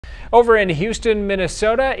Over in Houston,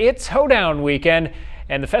 Minnesota, it's Hoedown weekend,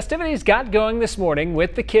 and the festivities got going this morning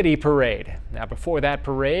with the Kiddie Parade. Now, before that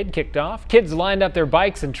parade kicked off, kids lined up their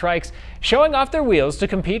bikes and trikes, showing off their wheels to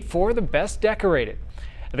compete for the best decorated.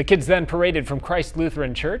 The kids then paraded from Christ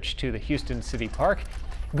Lutheran Church to the Houston City Park,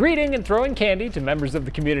 greeting and throwing candy to members of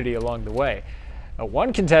the community along the way.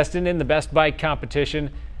 One contestant in the best bike competition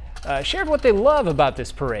shared what they love about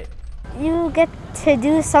this parade. You get to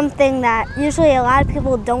do something that usually a lot of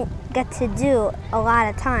people don't get to do a lot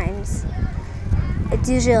of times. It's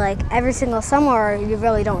usually like every single summer you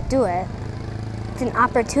really don't do it. It's an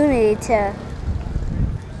opportunity to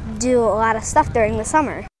do a lot of stuff during the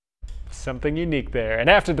summer. Something unique there. And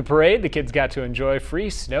after the parade, the kids got to enjoy free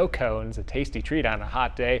snow cones, a tasty treat on a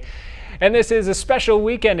hot day. And this is a special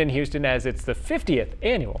weekend in Houston as it's the 50th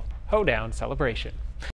annual Hoedown celebration.